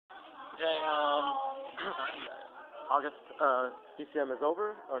Okay, August, DCM is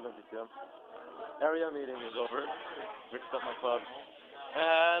over, or no DCM, area meeting is over, which is at my club,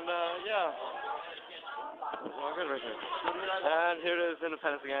 and, yeah, well, good right here, and here it is,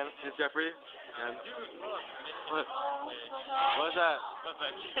 Independence again, it's Jeffrey, and, what is that?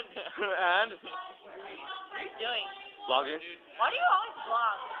 And? What are you doing? Vlogging. Why do you always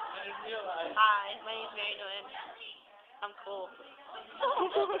vlog? Hi, my name's Mary Nguyen. I'm cool.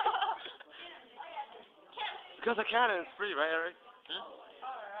 Because I can, and it's free, right, Eric?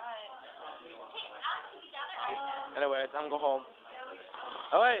 Alright. Anyways, I'm gonna go home.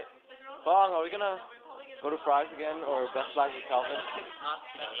 Oh wait, Bong, are we gonna go to Fry's again, or Best Flags with Calvin?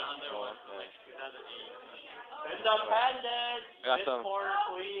 Independence! I got This some. corner,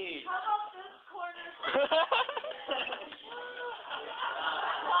 please. How about this corner?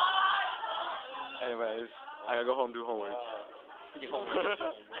 Anyways, I gotta go home, do homework.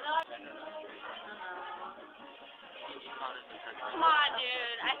 Come on,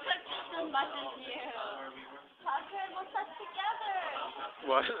 dude. I took just as much as you. Tucker, let's us together.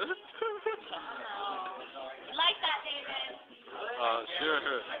 What? Like that, David. Sure.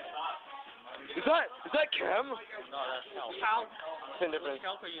 Is that Cam? No, that's help. Ciao. Same difference.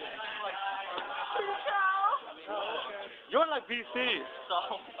 Help are you? Ciao. You're in like BC.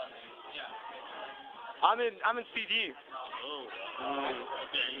 So. I'm in CD. Oh.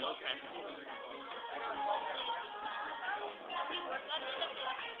 Okay.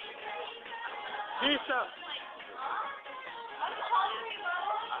 Lisa. We're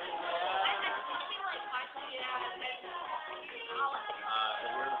the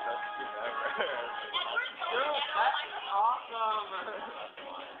best team ever. Dude, that's awesome.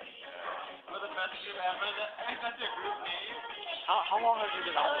 We're the best team ever. That's your group name. How long have you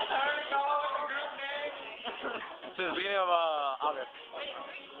been out? There we go. Group name. Since the beginning of August.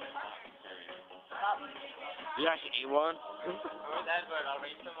 You actually ate one? Where's Edward? I'll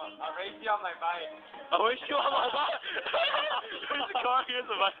race him up. I'll race you on my bike. Oh, wait, you on my bike? Here's the car, here's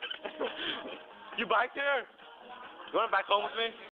the bike. You biked here? You wanna back home with me?